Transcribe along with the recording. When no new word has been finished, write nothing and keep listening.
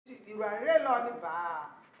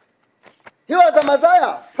He was the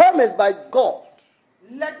Messiah promised by God.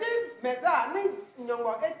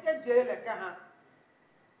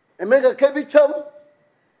 And make a capital.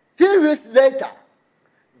 Few years later,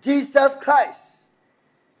 Jesus Christ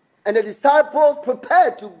and the disciples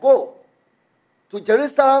prepared to go to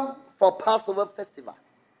Jerusalem for Passover festival.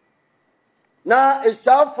 Now it's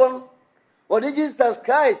from what Jesus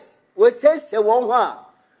Christ will say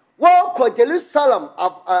walk to Jerusalem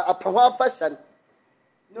upon fashion.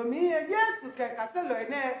 No me yes to Castello in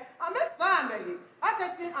there. I'm a family. I can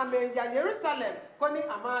see I'm in Jerusalem. Connie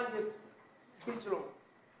Amaje.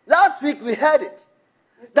 Last week we heard it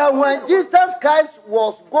that when Jesus Christ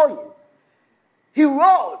was going, he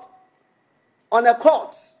rode on a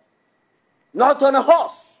colt, not on a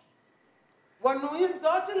horse. When you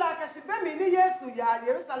thought like a shipment yes to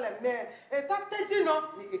Jerusalem, a tapetino,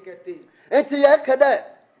 Nikete. It's yesterday,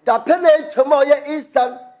 the penny tomorrow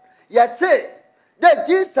Eastern, yet say that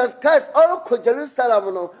Jesus Christ all could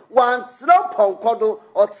Jerusalem no one slow pon codo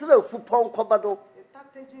or slow fu pon cobado.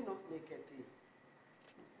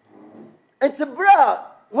 It's a brother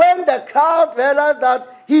when the crowd realized that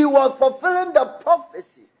he was fulfilling the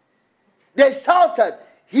prophecy. They shouted,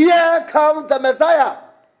 "Here comes the Messiah!"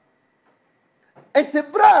 It's a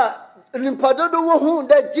brother in Padodo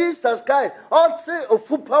that Jesus Christ also a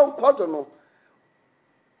fu pon codo no.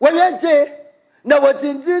 When you say, now what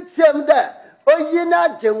in this time there?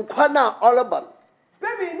 Oyina Jenkwana Olaban.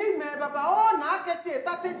 Baby, need me, Baba, oh, now I say,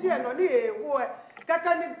 Tateji and Oni, who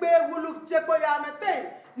Kakani Bay will look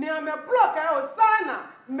Jekoyamate, near me block, Osana,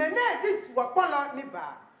 Menage, Wakwana Niba.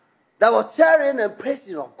 That was cheering and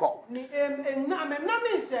praising of God.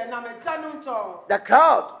 The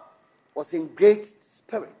crowd was in great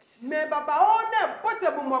spirits.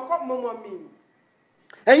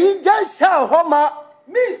 And he just shouted, Homa,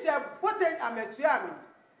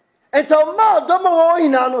 and so more domo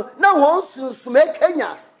inano na won su make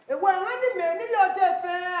Kenya.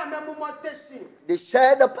 They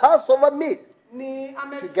shared the Passover meal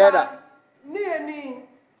together.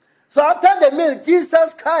 So after the meal,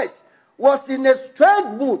 Jesus Christ was in a straight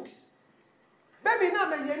mood.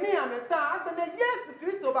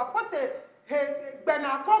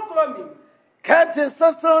 Kept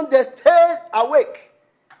insisting they stayed awake.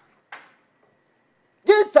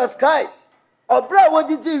 Jesus Christ. Obra what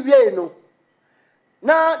did you know?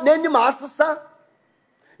 Na nani masasa?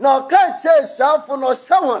 No can't say self no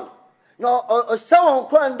someone. No someone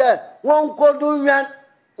kwanda one kodu yan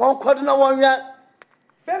one kodu na one yan.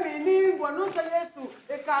 Bemini wonu se Yesu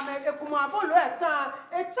e ka me ekuma bolu etan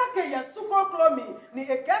e chake Yesu ko klomi ni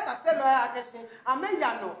e ka se lo akesin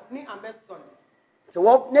ameya no ni ameson. So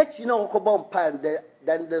what next you know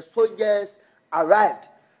then the soldiers arrived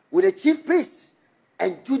with the chief priests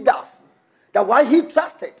and Judas. The one he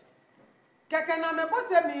trusted. And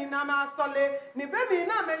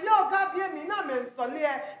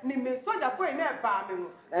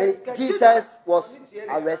Jesus was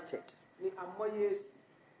arrested.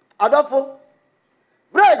 Adolfo,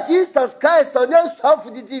 brother Jesus Christ on your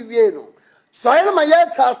self did you? So I am my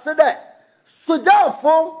yet said that. So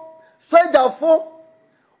therefore,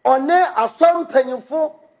 on a son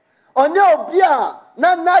painful, on your beer.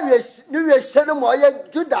 Now you share more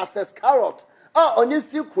Judas Iscariot. On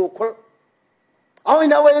if you cook. I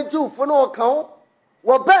know what you do for no account.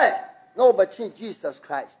 What bad? No, but Jesus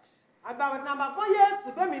Christ. About number 4 years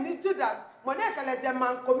to be in Judas. Monica let your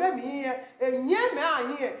man come here and near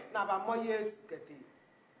me here. Number more years.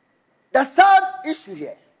 The third issue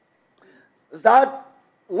here is that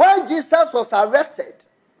when Jesus was arrested,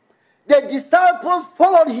 the disciples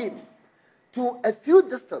followed him to a few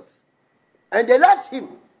distance. And they left him.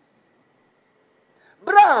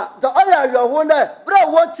 Bra, the oil you wonder,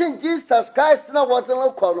 bra, watching Jesus Christ now was in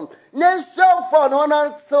a column. Nation for one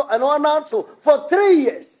answer for 3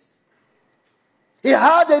 years. He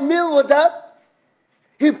had a meal with them.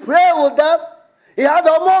 He prayed with them. He had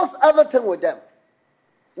almost everything with them.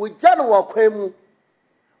 With General Kwemu.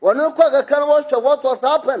 When no quite can watch what was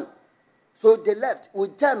happened. So they left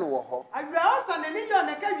with General. I also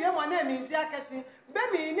a one name in Jackassy.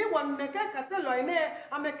 Baby, ni one make a castle in there.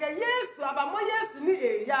 I make a yes to about more yes to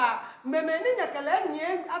me. Ya, Memenia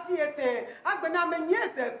Calenian, Apiete, Agbenamen,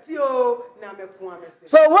 yes, a few Namequames.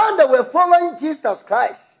 So when they were following Jesus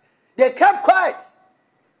Christ, they kept quiet.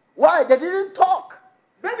 Why? They didn't talk.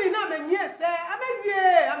 Baby, Namen, yes,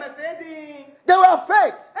 I'm afraid. They were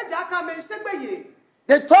afraid. A jackaman said,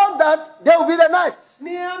 they thought that they would be the next to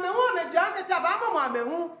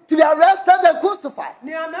be arrested and crucified.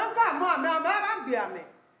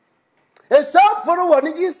 A self for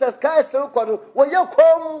one Jesus Christ, when you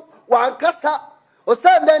come, one cassa, O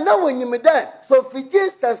said that no when you me there. So for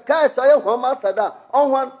Jesus Christ, I am home master that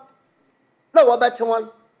on one. No, what better one?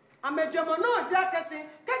 I'm a German, no, Jackassi,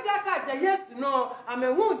 Kajaka, yes, no, I'm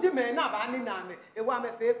a wounded man, not any name. It was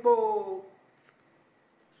a fake bow.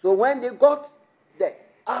 So when they got there,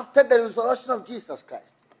 after the resurrection of Jesus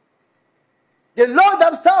Christ, they lowered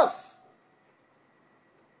themselves.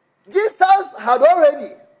 Jesus had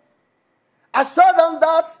already assured them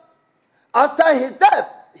that after his death,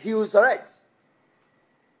 he will resurrect.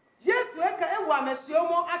 Yes, we can one monsieur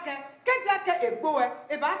more. I can get a boy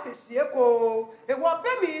about the Sieko. It was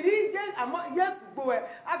baby, yes, boy.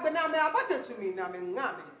 I've been about to me,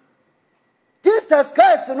 Nyame. Jesus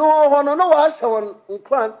Christ, no one, no one,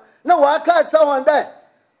 Nkrumah, no one can't someone there.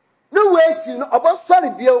 No waiting about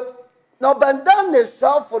sorry bill, no bandan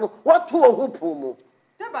itself for what to a hoop.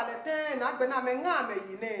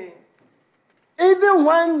 Even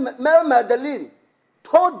when Mary Magdalene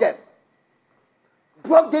told them,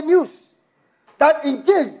 broke the news that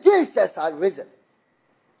indeed Jesus had risen,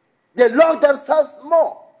 they loved themselves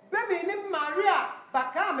more. Baby, Maria,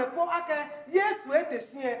 Bakame, Poake, yes, wait to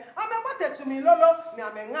see. I'm about to me, Lolo,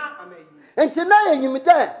 Nyamenga, and tonight, you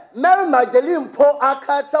there, Mary Magdalene, Paul,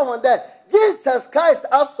 Akacha, one there, Jesus Christ,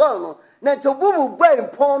 our son, Nato Bubu, Brain,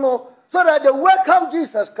 Pono, so that they welcome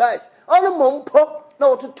Jesus Christ. On the moon,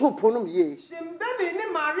 no to 2 punum ye. Baby,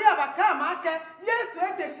 Maria, Bakame, yes,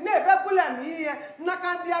 wait to see, Nebula, me,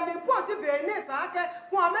 Nakandia, important to be a Nesake,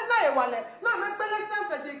 Kwame, Wale, no, I'm a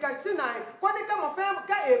Katina, when it come of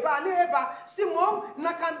Eba, Simon,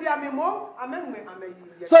 Nakandia, Mimo, Amen.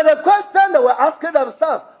 So the question they were asking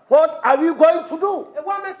themselves, what are we going to do?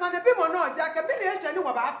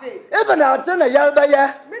 Even our dinner,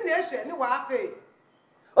 Yalbaya,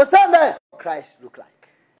 or Sunday, Christ look like.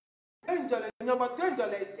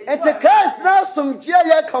 It's a curse now, some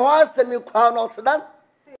Jaya Kawas and you crown out to them.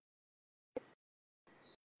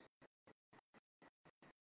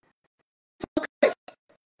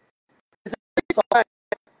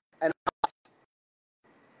 And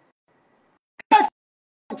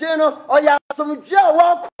or ya some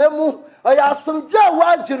Jawa, or ya some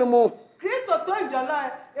Jawa, Genomo. Christo to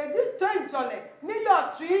July, a did turn Jolly, New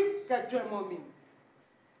York tree, Germany.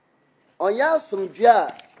 On ya some ja,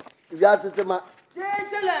 Yatama.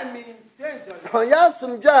 On ya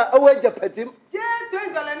some ja, away Japatim.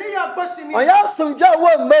 On ya some ja,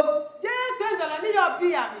 one mob.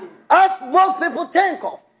 As most people think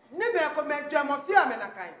of.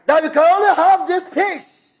 That we can only have this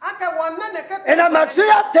peace. In a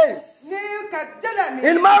material things,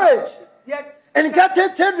 in marriage, in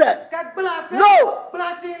getting children. No,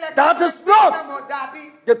 that is not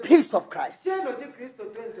the peace of Christ.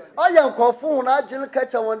 I am confused. I didn't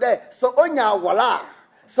catch one day. So on your wala,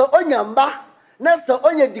 so on your mba, not so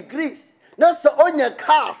on your degrees, not so on your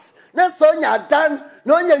cars, not so on your dan,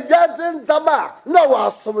 no on your yards zama, no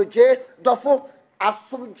one so much, therefore.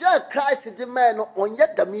 Asumja Christ the man on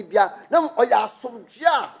yet the Mibia, no, or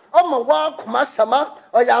Yasumja, or my walk, Mashama,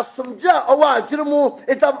 or Yasumja, or what, Jimu,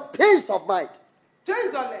 it's a peace of mind.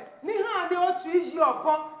 Gently, Niha, no trees your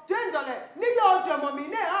pop, gently, Niyo Germany,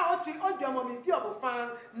 now, or Germany, Fio fan,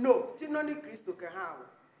 no, Tinoni Christo can have.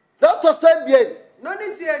 Dr. Sabian, no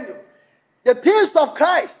need to the peace of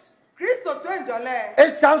Christ is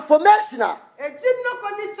transformational.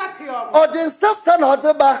 Or the sister or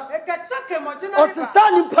the bar, or the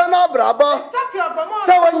son in Panabrabo.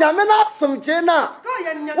 So when Yamina some Jena,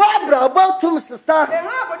 what bravo to Mr. Sa?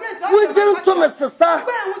 We do to Mr. Sa.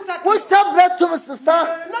 We shall bread to Mr. Sa.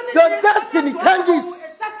 Your destiny changes.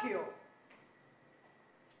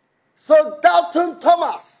 So Doubting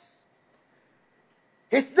Thomas,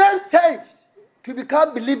 his name changed to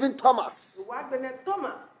become Believing Thomas.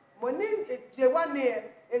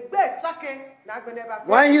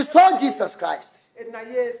 When he saw Jesus Christ,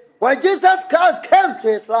 when Jesus Christ came to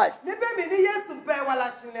his life,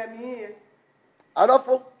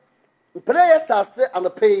 prayers are said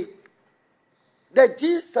and pay that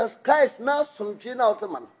Jesus Christ now some Gina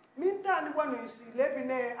Ottoman.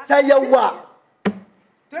 Say you what?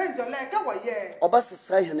 Obas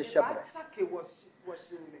say in the shepherd.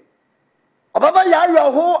 Ababa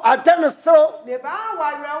Yaro who are done so.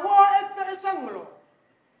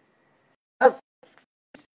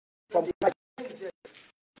 From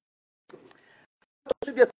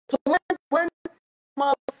when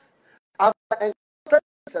after encountering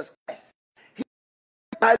Jesus Christ, he is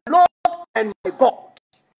my Lord and my God.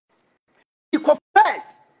 He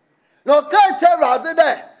confessed. No can't rather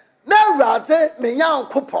there. No rather me young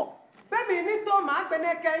couple. Baby, ni to ma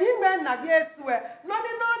gbene ke na Yesu e. No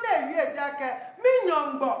ni no de wie jake. Mi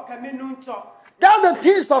nyongbo ke mi nuncho. That's the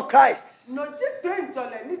peace of Christ.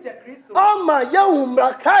 Oh my, you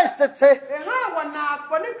Christ say.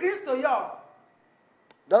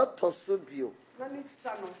 That also be.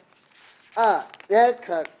 There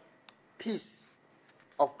can peace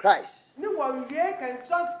of Christ.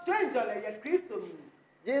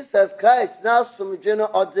 Jesus Christ now some general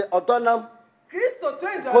or the autonomous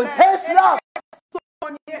contest love.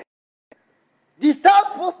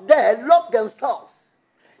 Disciples there locked themselves.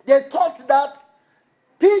 They thought that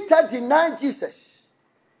Peter denied Jesus.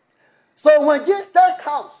 So when Jesus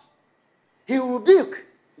comes, he will rebuke.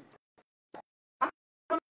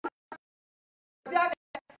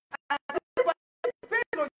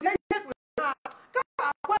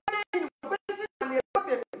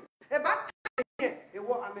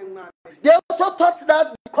 They also thought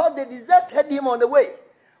that because they deserted him on the way,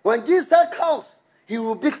 when Jesus comes, he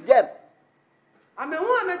will beat them. And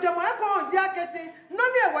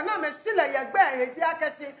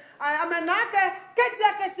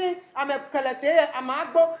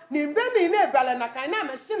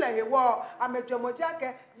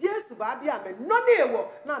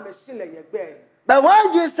but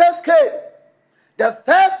when Jesus came, the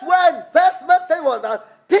first message was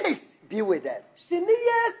that peace be with them.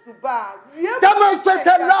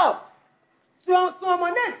 Demonstrated love. I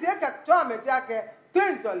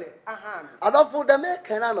don't feel the man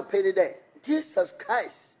cannot pay the day. Jesus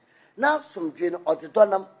Christ. Now some dream or the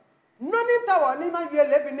donum. None tower, Nima, you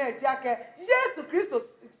live in it, Jesus Christ.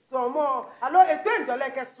 Allo a twenty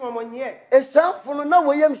like a swamon yet. A son for no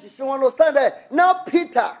Williams is one of Sunday. Now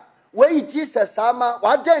Peter, where Jesus Sama,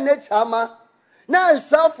 what day next Sama. Now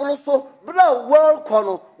self also, but world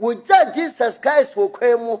corner would judge Jesus Christ will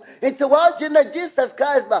claim into what Jesus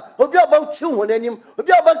Christ, but will be about two on him, will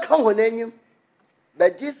be about come on him.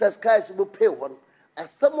 But Jesus Christ will pay one. As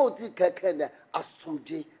some of the can as some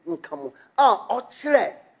day income. Or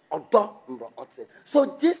chile or dog. So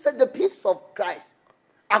this is the peace of Christ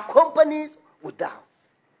accompanies with that.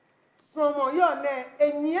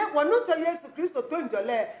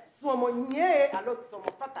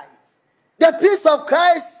 The peace of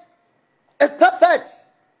Christ is perfect.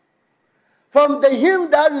 From the hymn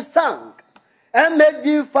that we sang,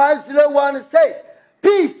 MAD 501 says,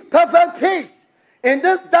 peace, perfect peace. In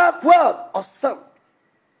this dark world of sun.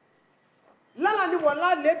 Lala ni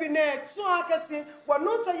wala lebine tun akesi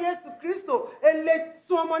wonu to Yesu Kristo ele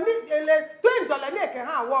tuomoni ele twenjole ne ke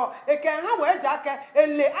ha wo e ke ha wo eja ke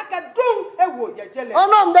ele akadun ewo yejele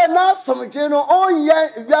onam de na somje no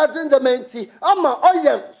onye wiadin de menti ama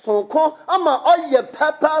oye sonko ama oye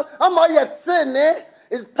papa ama oye tsene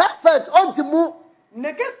is perfect ontimu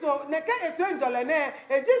neke etwenjole ne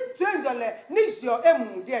ejis twenjole ni sio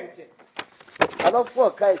emu de nte. I don't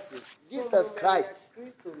for Christ. Jesus Christ.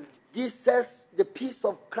 Jesus, the peace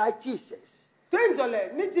of Christ Jesus.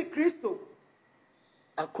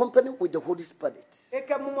 Accompanied with the Holy Spirit. If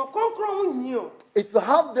you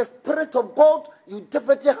have the Spirit of God, you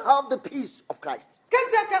definitely have the peace of Christ.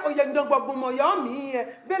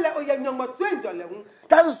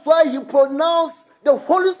 That is why he pronounced the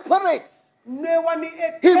Holy Spirit. He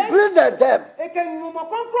breathed at them. And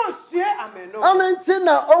until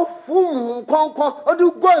now, whom or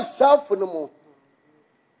do go self no more.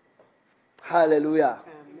 Hallelujah.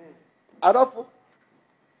 Amen.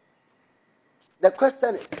 The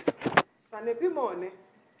question is,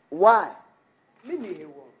 why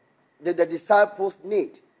did the disciples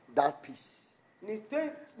need that peace?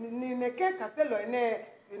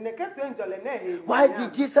 Why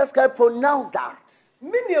did Jesus Christ pronounce that?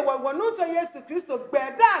 Even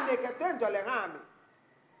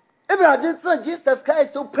I didn't say Jesus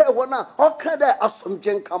Christ so pray one now. How can there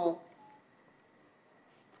assumption come?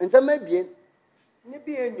 And then maybe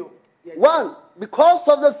one, because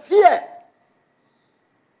of the fear.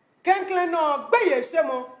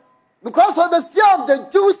 Because of the fear of the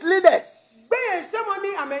Jewish leaders.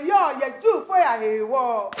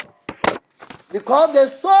 Because they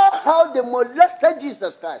saw how they molested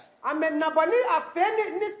Jesus Christ.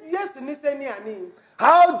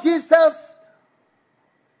 How Jesus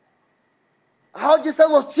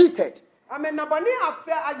was treated.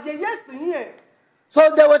 So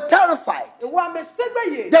they were terrified. They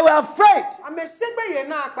were afraid.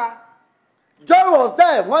 John was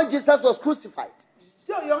there when Jesus was crucified.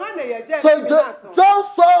 So John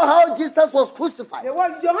saw how Jesus was crucified. So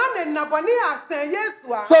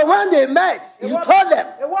when they met, he told them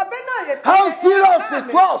how serious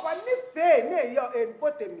it was.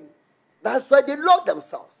 That's why they loved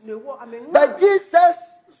themselves. But Jesus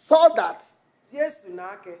saw that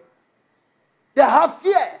they have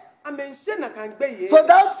fear. So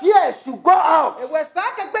that fear should go out. So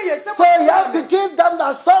you have to give them the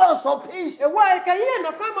assurance of peace.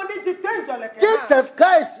 Jesus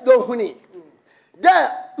Christ, no honey.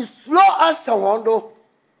 There is slow as a wonder.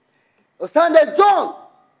 Sunday John,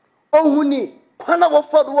 oh honey, when I was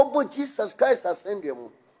for the word Jesus Christ has sent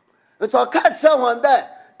you. And so catch someone there.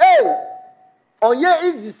 Hey, on your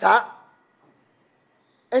easy sir.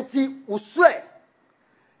 And see, we swear.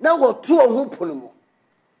 Now we're two of whom pull.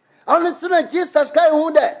 Only to Jesus Christ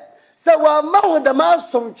who there. So while man the man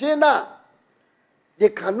some China, they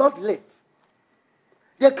cannot live.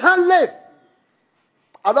 They can't live.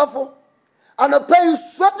 Adolfo, and I pay you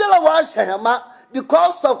so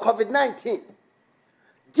because of COVID-19.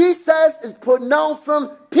 Jesus is pronouncing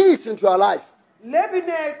peace into your life.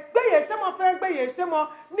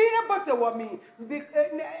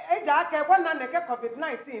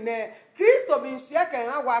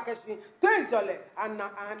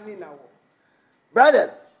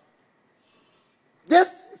 Brother, this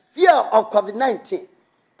fear of COVID-19,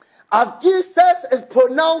 as Jesus is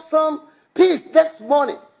pronouncing peace this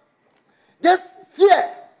morning, this fear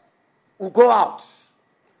will go out.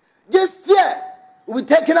 This fear will be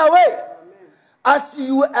taken away. As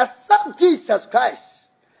you accept Jesus Christ,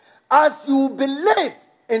 as you believe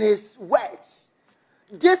in his words,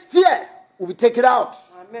 this fear will be taken out.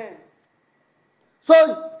 Amen.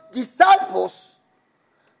 So disciples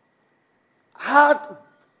had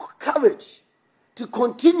courage to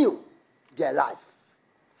continue their life.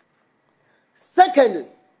 Secondly,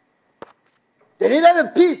 they needed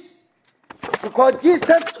a peace because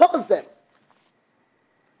Jesus told them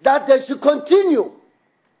that they should continue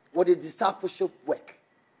with the discipleship work.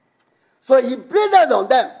 So he breathed on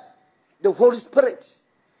them the Holy Spirit.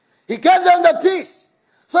 He gave them the peace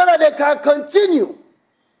so that they can continue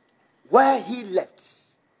where he left.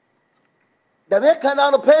 The man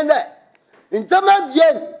cannot pay there. In German,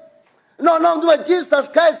 no, do Jesus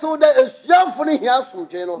Christ so that is young for here from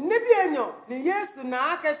Jeno.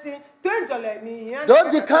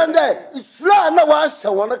 Don't you can there? It's not wash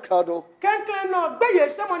a one crowd. Can't no bay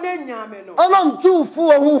someone named Nyame. Oh, no, Jew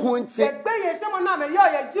for who went sick. Don't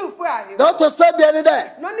say the other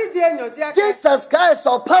day. Jesus Christ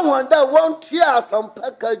or Power that won't hear some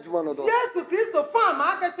package one of those. Yes, to Christo farm,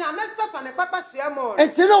 I can say I met and a papa Siamo.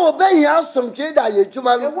 And you know, obey us some Jada, you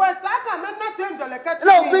Juman. It was I met not to enjoy a cat.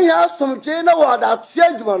 No, be us some Jana or that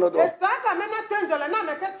change one of those.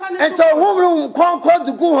 And so, woman can't call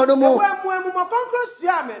to go on the moon.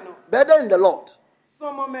 Better in the Lord.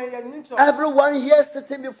 Everyone here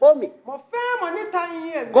sitting before me.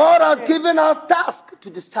 God has given us task to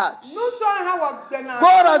discharge.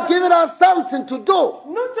 God has given us something to do.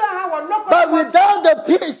 But without the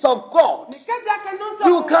peace of God,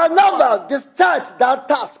 you can never discharge that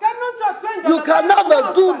task. You can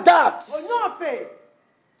never do that.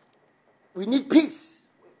 We need peace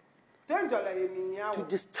to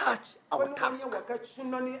discharge our task.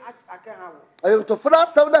 I am to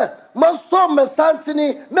France of that. Masom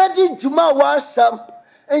Santini, Medi Juma Washam,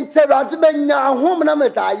 and Terrazimena, whom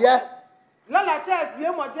Nametaya. Lala tells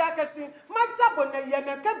you more Jackassin, my job on the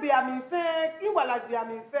Yanaka be a mean fair, you will like be a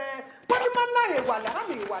mean fair. What the man while I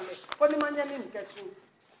mean, what the man didn't get you.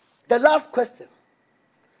 The last question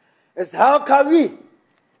is how can we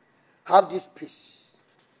have this peace?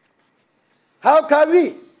 How can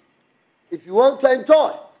we? If you want to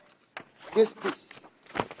enjoy this peace,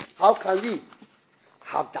 how can we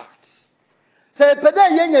have that? Say, Pede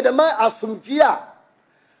Yenya the man Asumjia,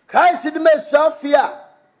 Christ in the Messiah,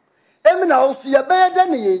 Emina Osia better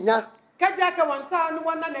than Yenya. Kajaka 1 town,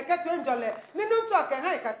 1 and a cat to enjoy, Nino talk and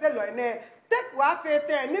high Castello and take what fair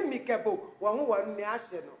and Nimicabo, 1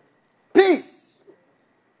 national. Peace.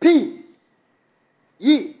 P.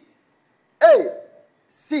 E. A.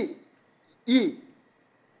 C. E.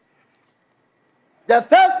 The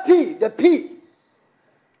first P, the P,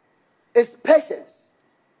 is patience.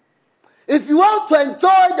 If you want to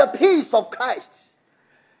enjoy the peace of Christ,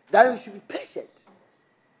 then you should be patient.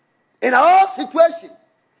 In all situations,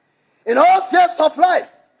 in all spheres of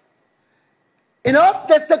life, in all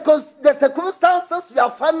the circumstances we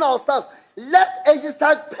are finding ourselves, let us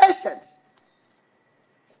exercise patience.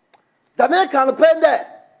 The man can pay there.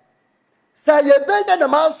 Say, you better the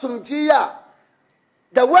man some Gia.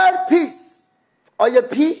 The word peace. Or your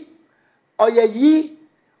P, or your E,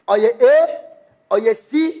 or your A, or your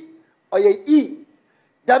C, or your E.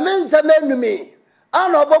 That means the men to me. I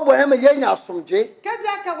know about him a young from J.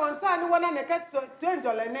 Kajaka 1 time, 1 and a cat to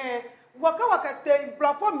enjoy a name. Waka take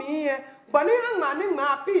block for me, but in man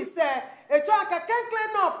my peace there, a track a can't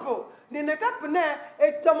clean up. Then a capone,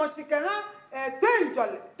 a Tomosika, a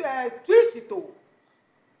twinjol, twisito.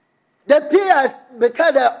 The PS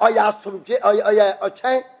because oya sumje oya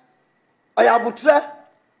ochen oya butre.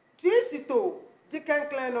 Twisito diken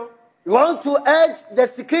kleno. You want to urge the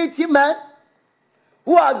security men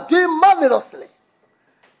who are doing marvelously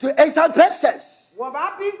to exert patience.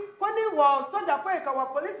 Wababi kwani wa soja for ka wa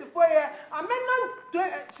police for ye amena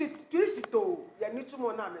twisito ya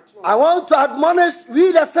nitumo na metu. I want to admonish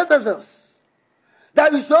we the citizens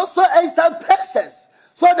that we should also exert patience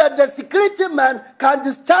so that the security men can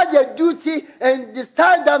discharge their duty and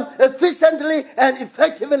discharge them efficiently and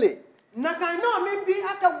effectively. Nakano me bi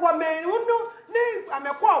aka women unu ni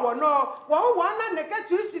amekwa wo no wo wana ne ka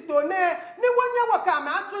twisito ne ni wonya waka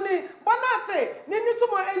ma atuni bonafe ni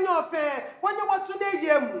nitumo enyo fe wonya watu ne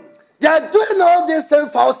yemu. They are doing all this thing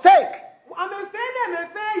for our sake.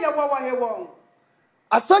 Amefe ye wo he won.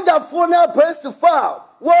 A soldier for now praise to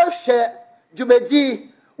fall. Worship Jumedi.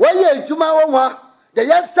 Why ye Juma Woma? The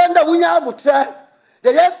yes sender Winya Butra.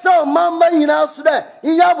 The yes sir Mamba in house there.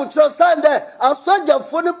 In Yabutra Sunday. A soldier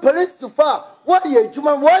for the police to fall. Why ye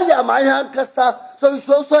Juma? Why ye my hand Cassa? So you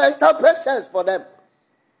should also extra patience for them.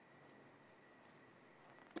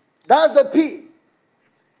 That's the P.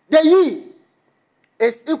 The E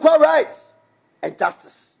is equal rights and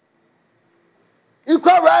justice.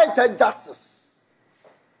 Equal rights and justice.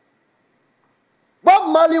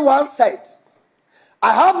 Bob Marley once said,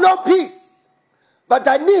 I have no peace, but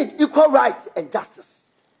I need equal rights and justice.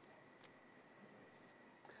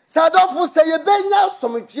 Sadofu say, Yebenya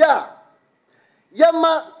Somutia,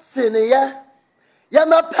 Yama Senior,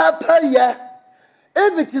 Yama Papa,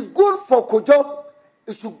 if it is good for Kojo,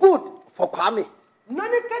 it should good for Kwame.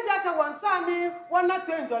 Nani kajaka wansani wana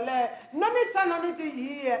tenjole nani chana niti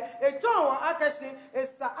hiye echon akesi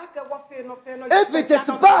esa ake wafe no fe no. If it is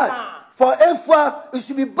bad for Efwa, it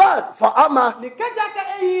should be bad for Ama. Ni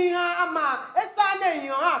kajaka eyiha ama esa ne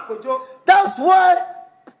yiha Kojo. That's why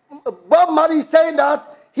Bob Marley is saying that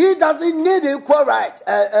he doesn't need equal right,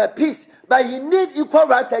 peace, but he needs equal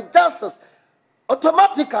right and justice.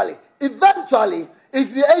 Automatically, eventually,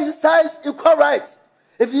 if you exercise equal rights,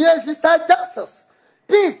 if you exercise justice,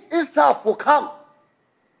 peace itself will come.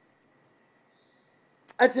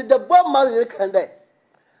 And the Bob Marley can day,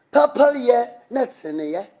 Papa ye,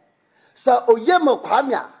 Natsene ye. So Oyemo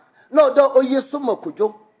Kwamia, no do Oyesumo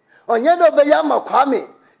Kujo, on Yeno Bayama Kwame,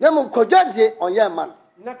 Yamo Kojaji on Yaman.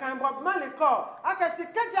 Nakan Bob Marley call, akasi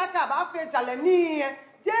kajaka ba fe jaleni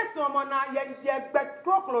Jesu mona ye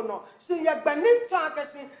bekoklono, si ye beni to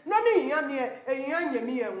akasi no ni yan ye eyan ye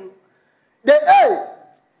mi ehun. The A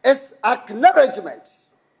is acknowledgement.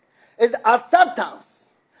 It's acceptance.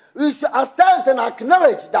 We should accept and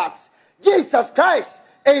acknowledge that Jesus Christ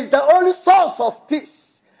is the only source of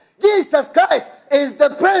peace. Jesus Christ is the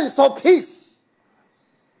Prince of Peace.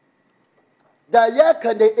 The year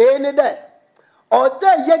can the end there. Or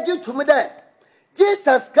the year to me there.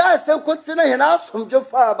 Jesus Christ could see in us from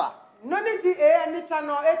Jafaba. No need to any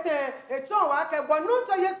channel a chon wake, but no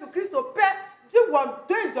to yes to Christo pet. You want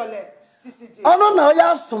 $20 CCG. Oh no, no,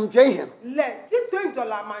 yes, some Jane. Let $20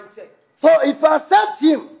 manche. So if you accept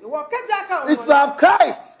him, if you have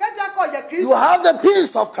Christ, you have the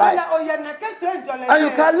peace of Christ. And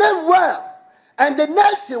you can live well. And the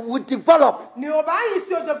nation will develop. And you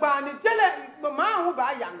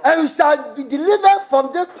shall be delivered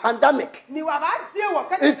from this pandemic.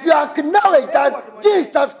 If you acknowledge that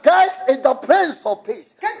Jesus Christ is the Prince of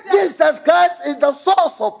Peace. Jesus Christ is the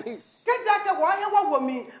source of peace.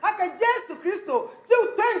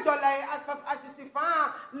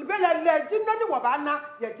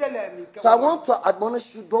 So I want to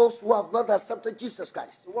admonish you, those who have not accepted Jesus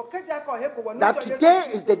Christ, that today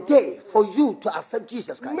is the day for you to accept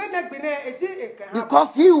Jesus Christ,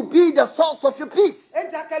 because he will be the source of your peace. For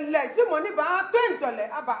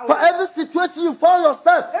every situation you find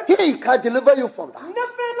yourself, he can deliver you from that.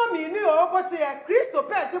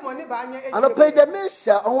 And I pray the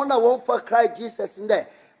mission. I want for Christ Jesus in there,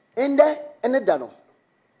 and the dano.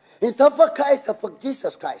 In some for Christ and for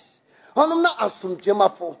Jesus Christ. I'm not assume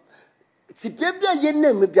Jemafo. Si baby ye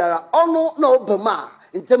name biara ono no bema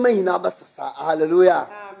ntema hina basasa. Hallelujah.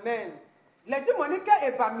 Amen. Let Monica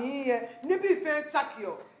ebami ni bi fe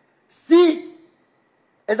chakio. See,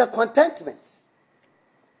 is a contentment.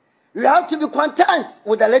 You have to be content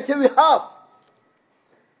with the little we have.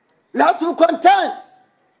 You have to be content.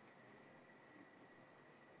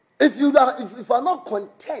 If you are not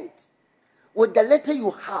content with the little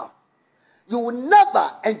you have, you will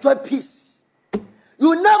never enjoy peace. You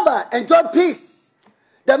will never enjoy peace.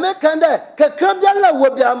 The mekande ke krabia wo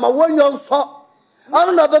bia ma wonyo so.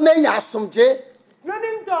 Onu na be me nya asomje. No ni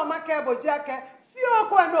ndo make bojiake. Fio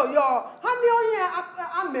ko no yo. Hani onye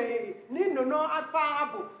ame ni no no afa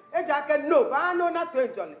abu.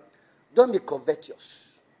 Don't be covetous.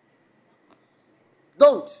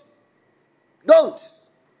 Don't.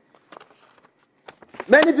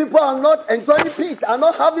 Many people are not enjoying peace, are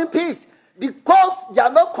not having peace because they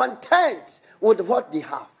are not content with what they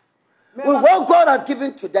have, with what God has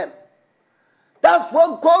given to them. That's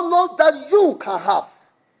what God knows that you can have.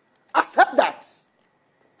 Accept that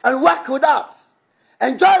and work with that.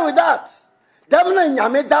 Enjoy with that. Demna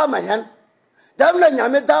Nyame da mahen. Demna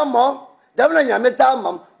Nyame da mo. Demna Nyame da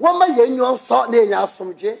mam. Woma yenyo so na enya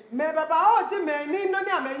asomje. Me baba o ti me ni no ni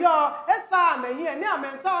ameyo esa amehie ni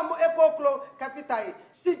amenta mo ekoklo capital.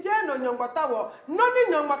 Sije no nyongota wo. No ni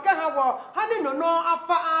nyongma ka ha wo. Ha ni no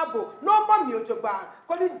afa abo. No mo mi ojogba.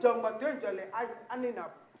 Ko ni jongba tenjole anina.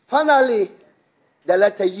 Finally, the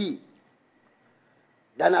letter Ye.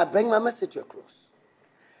 Then I bring my message to a close.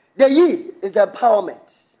 The Ye is the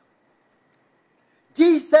empowerment.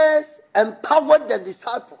 Jesus empowered the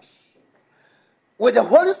disciples with the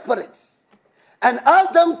Holy Spirit and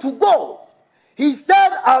asked them to go. He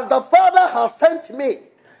said, as the Father has sent me,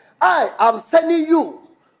 I am sending you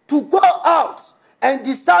to go out and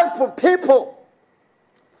disciple people.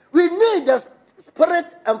 We need the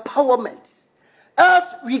Spirit empowerment,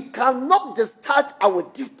 else we cannot discharge our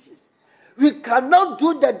duty. We cannot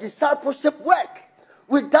do the discipleship work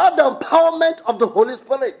without the empowerment of the Holy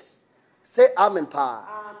Spirit. Say amen, pa.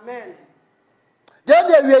 Amen. Then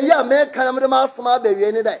we are making a small baby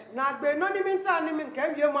any day.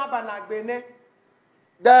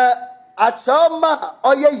 The Achoma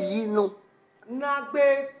or ye no.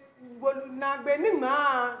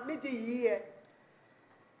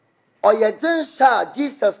 Or ye didn't share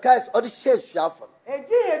Jesus Christ or the shades shuffle.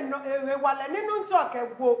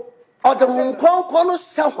 Or the Wunkonkono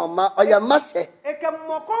Shahoma or your mashe.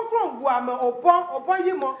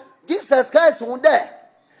 Jesus Christ won't there.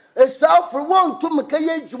 A self for one to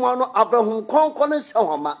Makaye Jumano Abraham Concono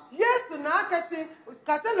Shahoma. Yes, to Nakasi,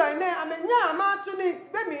 Castello, I mean, Martini,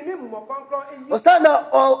 Baby, Moconco, was that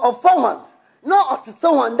or someone? No, to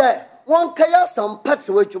someone there. One kaya some patch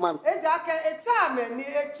with you, man. A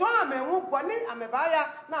charm, who bonnet, I'm a buyer,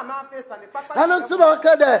 now my face and the papa. I don't know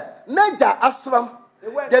there. Major Asram.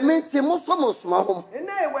 The means he must almost my home. And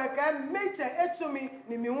they work and major it to me,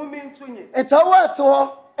 Nimi to me. It's a word to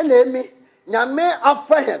all, and Amy, Nyame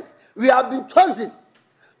Affirmation. We have been chosen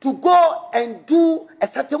to go and do a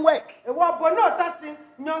certain work.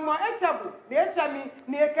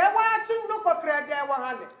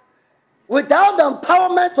 Without the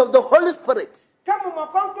empowerment of the Holy Spirit,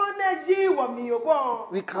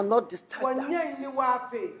 we cannot discharge that.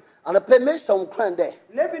 And the permission crying there.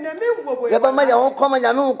 We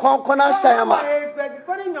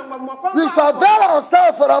shall avail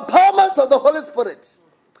ourselves for the empowerment of the Holy Spirit,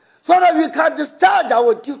 so that we can discharge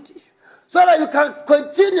our duty, so that we can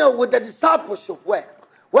continue with the discipleship work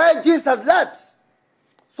where Jesus led,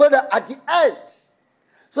 so that at the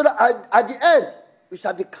end, we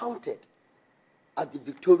shall be counted as the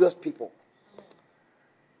victorious people.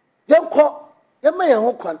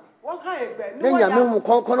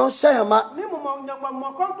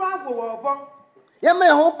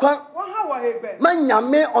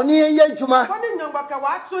 Nyame oni ye juma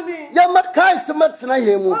ya makai sematsena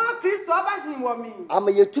yemu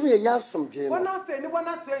ama yetumi enya somdwe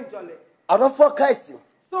adofo Christ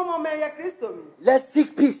let's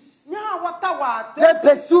seek peace, let's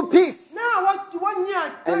pursue peace,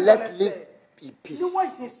 and let's live in peace.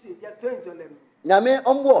 Nyame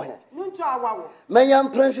omwo he meyam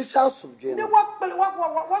pranhwe asomdwe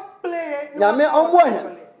Nyame omwo he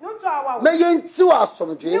meyentu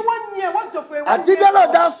asomdwe adibelo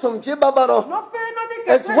da asomdwe babaro.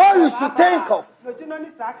 It's what you should think of.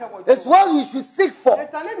 It's what you should seek for.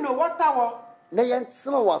 Na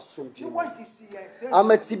yentsema wasomdwe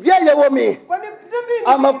ama tibia yewo mi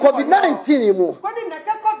ama COVID-19 mu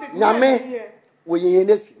Nyame wo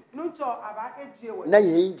yenefi na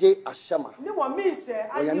yenje ashama Nyame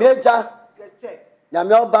eja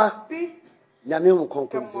Nyame oba Nyame hu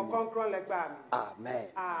konkon. Amen.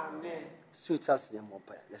 Amen. Suit us in more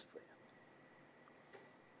prayer. Let's pray.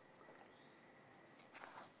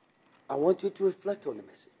 I want you to reflect on the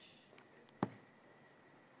message.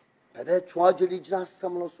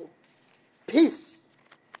 Peace.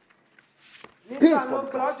 Peace from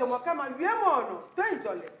Christ.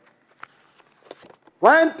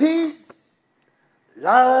 When peace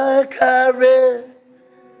like a river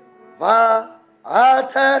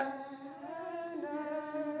attack,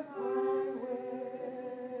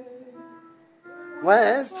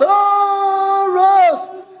 when sorrows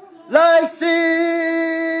like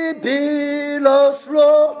sea billows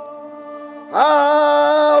roll,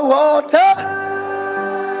 our water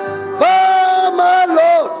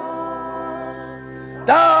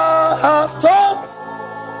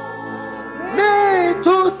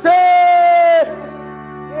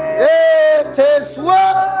It is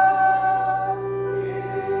well.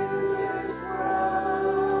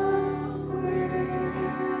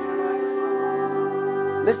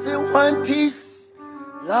 Missing one piece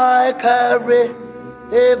like a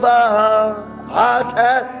river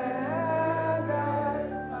hearted.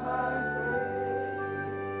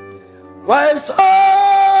 My soul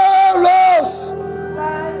lost,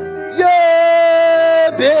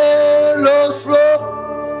 yeah, below slow,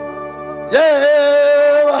 yeah,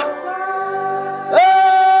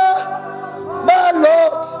 my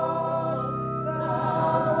Lord,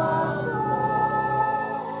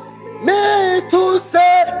 me to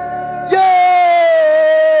say,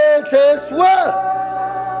 yeah, it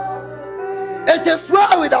is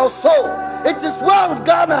well with our soul, it is well with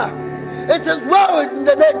Ghana, it is well with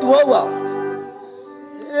the world.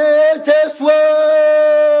 It is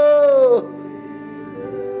well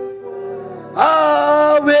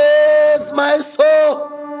with my soul,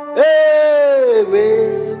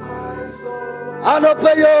 with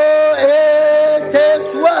Anopayo. It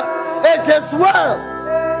is well, it is well.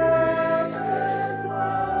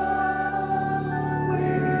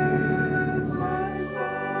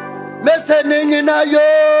 Listening na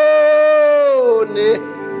yo ni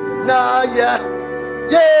na ya.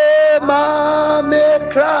 Ye ma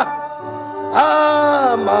mekra,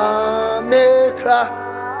 ma mekra,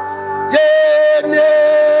 ye ne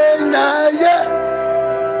na ye.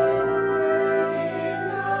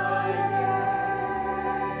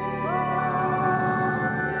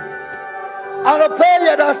 I'll pay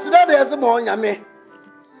you that's not as a Nyame.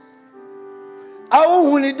 I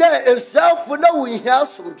won't day is self for no we have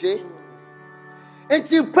some J.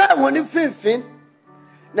 It's in prayer when you fin.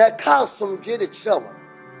 Na car some J the shower.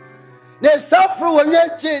 Na suffer when you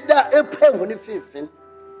say that a pen when you fin.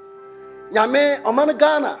 Nyame Oman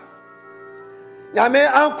Ghana. Nyame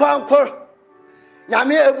Anko.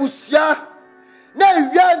 Nyame Ebusia. Na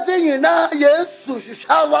yadi na Yesu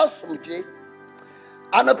shower some J.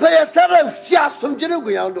 And a pay a set of share some J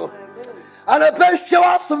Guiando. And a pay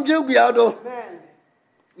shower some J Guiando.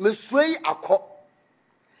 Misway a cop.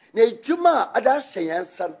 Ne Juma Adashayan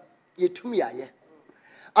son, ye to me aye.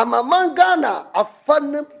 I'm a mangana, a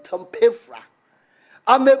fun tampefra.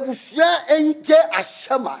 I'm a bushia and jay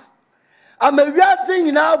ashama. I'm a real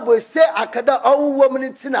thing now, but say I could old woman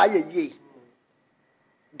in Tinaye ye.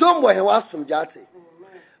 Don't worry, was some jati.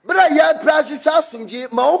 But I yet precious some G,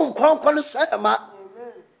 my own conquer shama.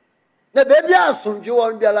 The baby asked some Jew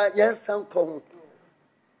on be like, yes, uncle.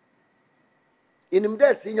 In him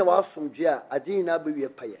there, senior was some Jia, I didn't have be a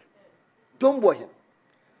payer. Don't worry him.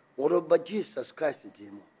 What about Jesus Christ?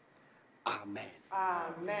 Amen.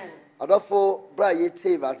 Amen. Therefore, Brian,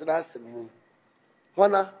 save at last.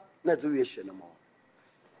 Honor, not duration no more.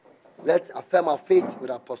 Let's affirm our faith with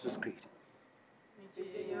Apostles' Creed.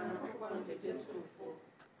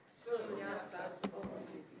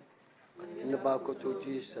 In the back of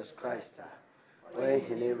Jesus Christ, where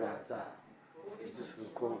he never has Jesus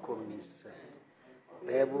will come, me say,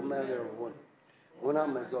 Bible Mary one. When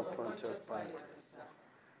I'm a job Pontius Pilatus,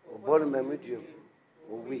 or born Memidium,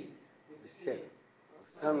 or we said,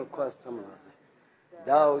 son of course, someone said,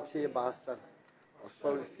 thou tea bastard, or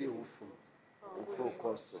sorry few or full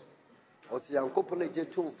course, or the uncompany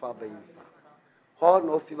jet too far by you. Horn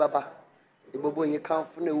of Fibaba, the bobo in your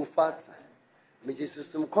comfort, no fat, which is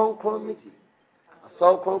some concord meeting. I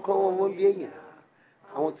saw concord won't be in.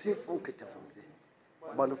 I want to see from Kitaponte,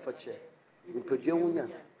 one of a chair, in Pajunian.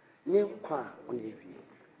 Nkrumah on you.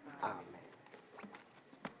 Amen.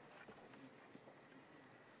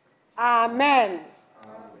 Amen.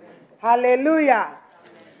 Hallelujah.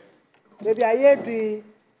 Maybe I do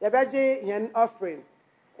the Baji hen offering.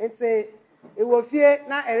 And say it will fear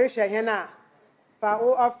na Erisha hena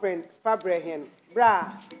for offering Fabrehen.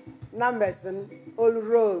 Bra numbers and all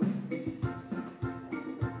roll.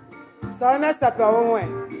 So next step your way.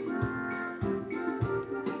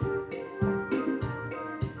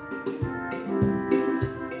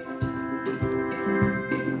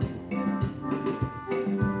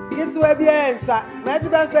 Bien, sir. Let's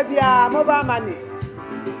be a mobile money.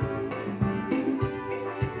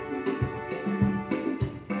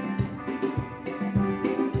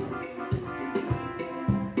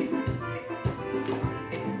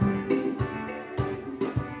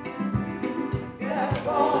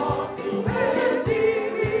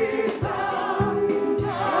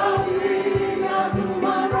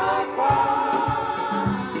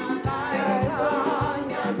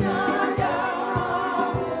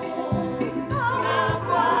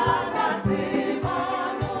 Sing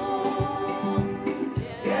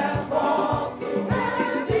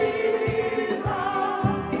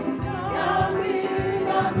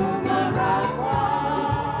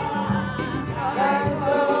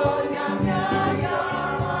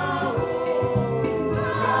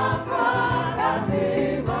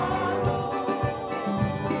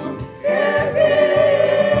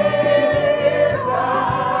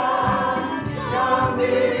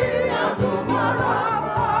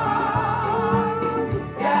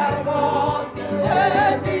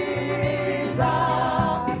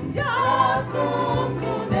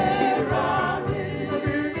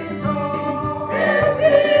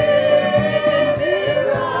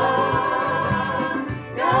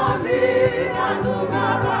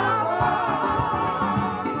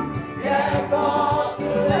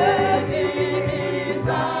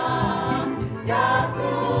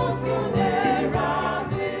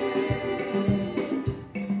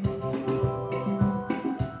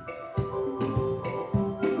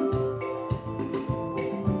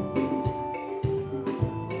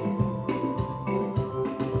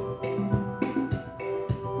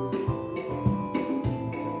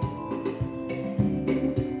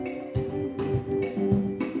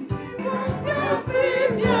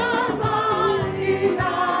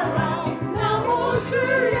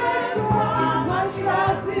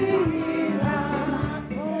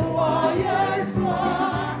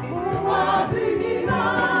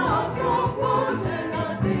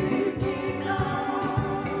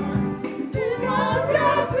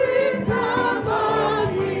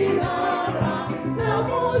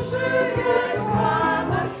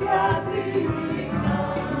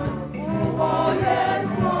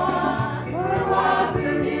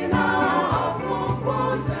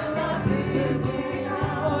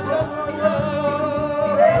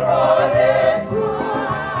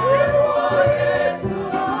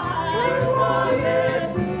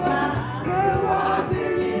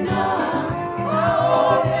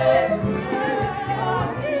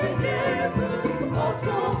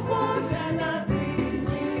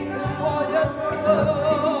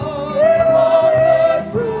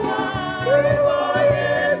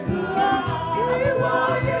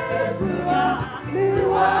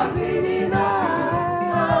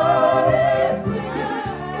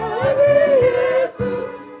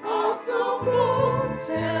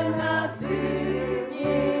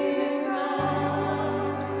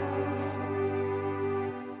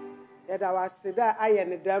That I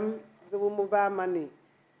and them the mobile money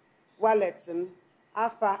wallets and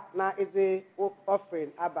afa na is a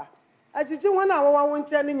offering abba. I did you 1 hour 1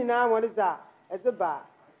 turning now what is that as a bar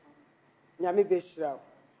Nyame Bishra.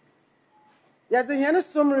 Yes, the Yana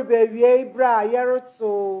summary baby bra yero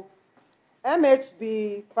to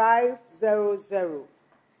MHB 500.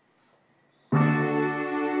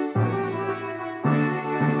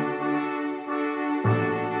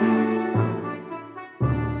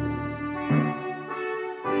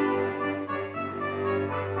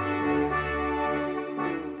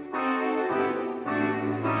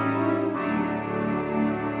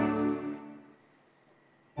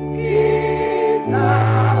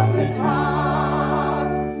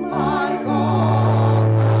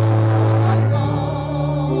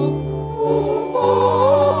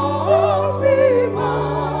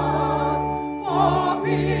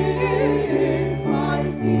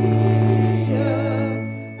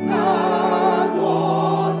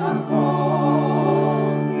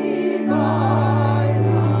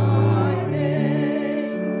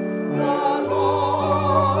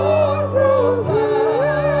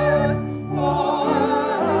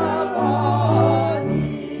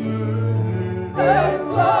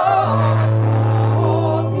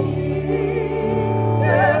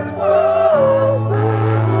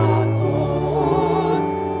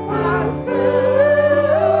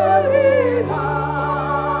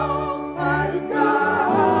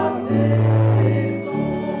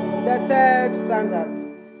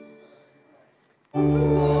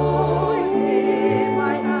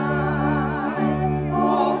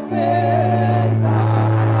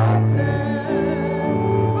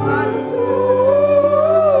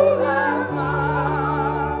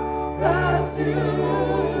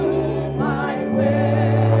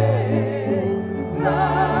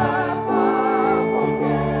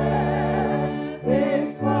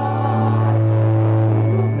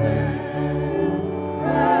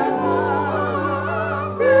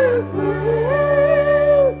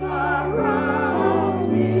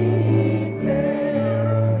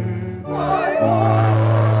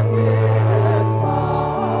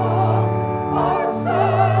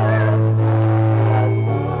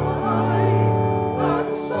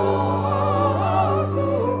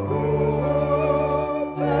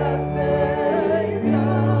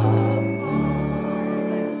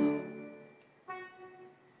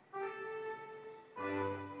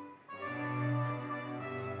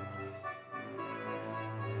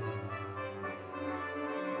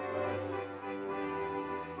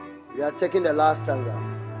 We are taking the last stanza.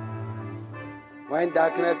 When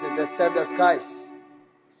darkness intercepts the skies.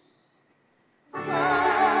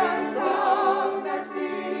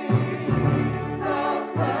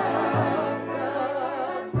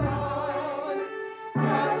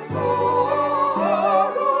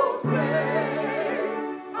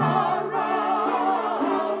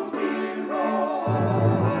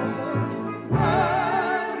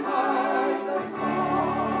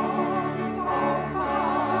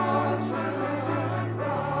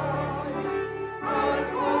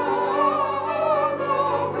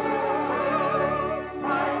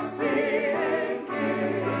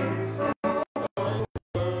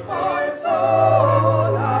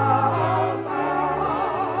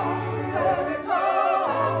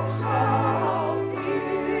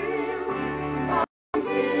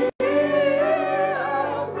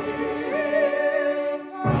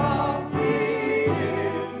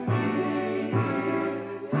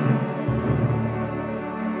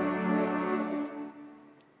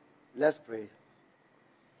 Let's pray.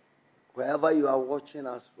 Wherever you are watching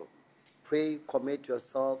us from, pray, commit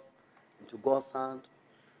yourself into God's hand.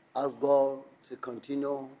 Ask God to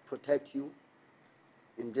continue protect you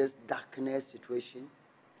in this darkness situation,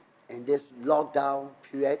 in this lockdown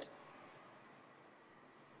period,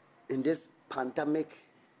 in this pandemic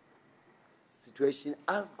situation.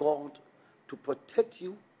 Ask God to protect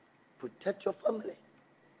you, protect your family.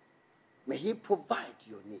 May He provide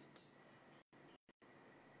your needs.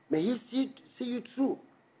 May He see you through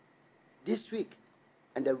this week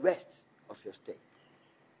and the rest of your stay.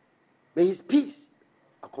 May His peace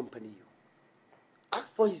accompany you.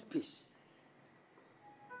 Ask for His peace.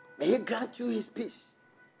 May He grant you His peace.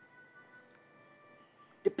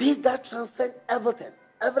 The peace that transcends everything,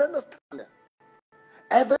 every understanding,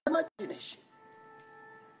 every imagination.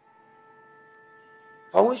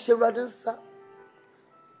 For when she radinsa,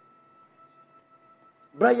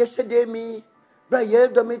 Braya Shademi,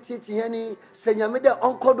 Braya Domititi, Henny, Senyamida,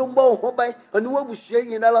 Uncle Dumbo, Hobby, and Wabushi,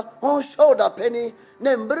 Yinala, on shoulder penny,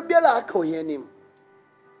 name Burbiala Koyanim.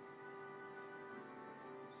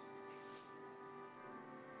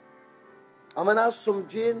 I'm an awesome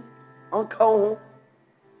Jane, Uncle,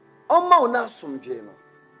 on Mount Assum Jane.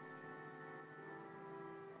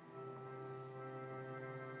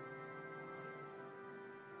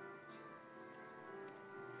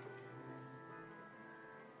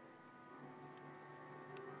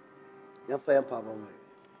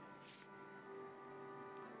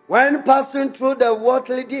 When passing through the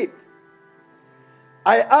watery deep,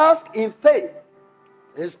 I ask in faith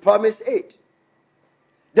His promised aid.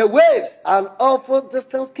 The waves an awful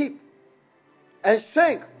distance keep, and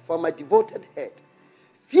shrink from my devoted head.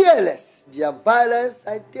 Fearless their violence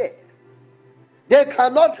I dare. They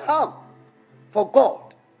cannot harm, for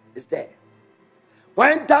God is there.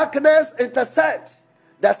 When darkness intersects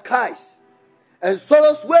the skies, and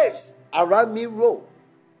sorrow's waves around me roll,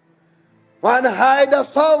 when high the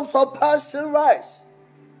storms of passion rise,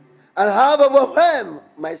 and have overwhelmed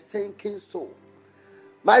my sinking soul,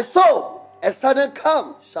 my soul a sudden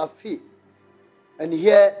calm shall feel, and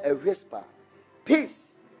hear a whisper, peace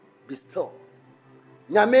be still.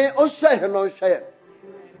 Nyame o share no share.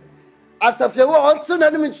 As if you want to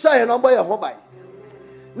let me share no boy hobai.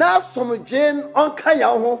 Now some jane on kaya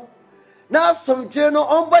ho. Now some jane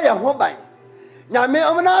on boy hobai. Nyame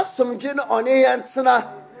omna some jane on e antsena.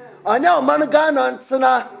 Anya man Ghana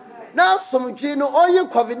antsena. Now some jane on you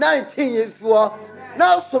COVID-19 yefuo.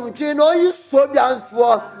 Now some jane on you so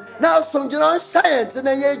bianfuo. Now some jane science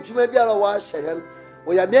na ye dwuma bia la wa hye.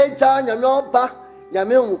 We ya meja nyame oba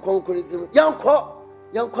nyame hu konkorizim. Yankọ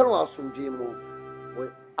no asomdwe mu.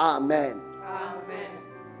 Amen. Amen.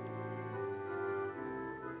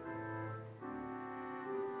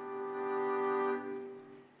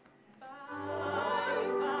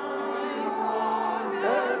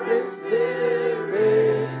 Every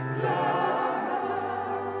spirit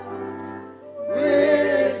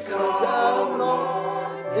we shall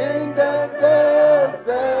not in the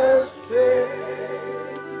desert stray.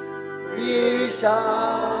 We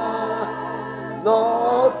shall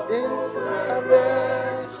not in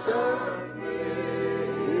direction.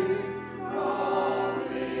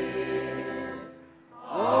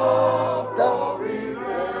 Of the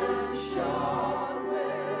redemption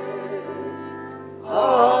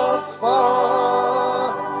as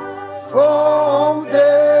far from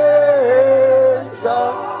this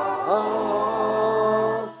dark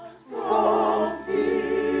as from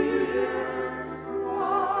fear.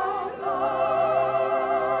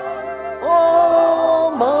 Almighty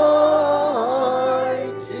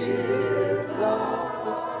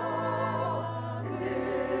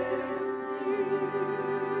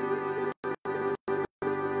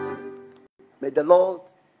the Lord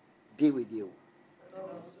be with you.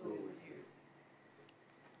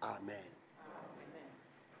 Amen.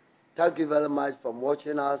 Thank you very much for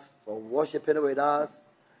watching us, for worshiping with us.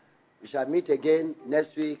 We shall meet again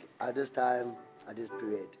next week at this time, at this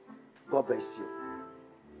period. God bless you.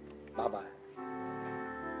 Bye-bye.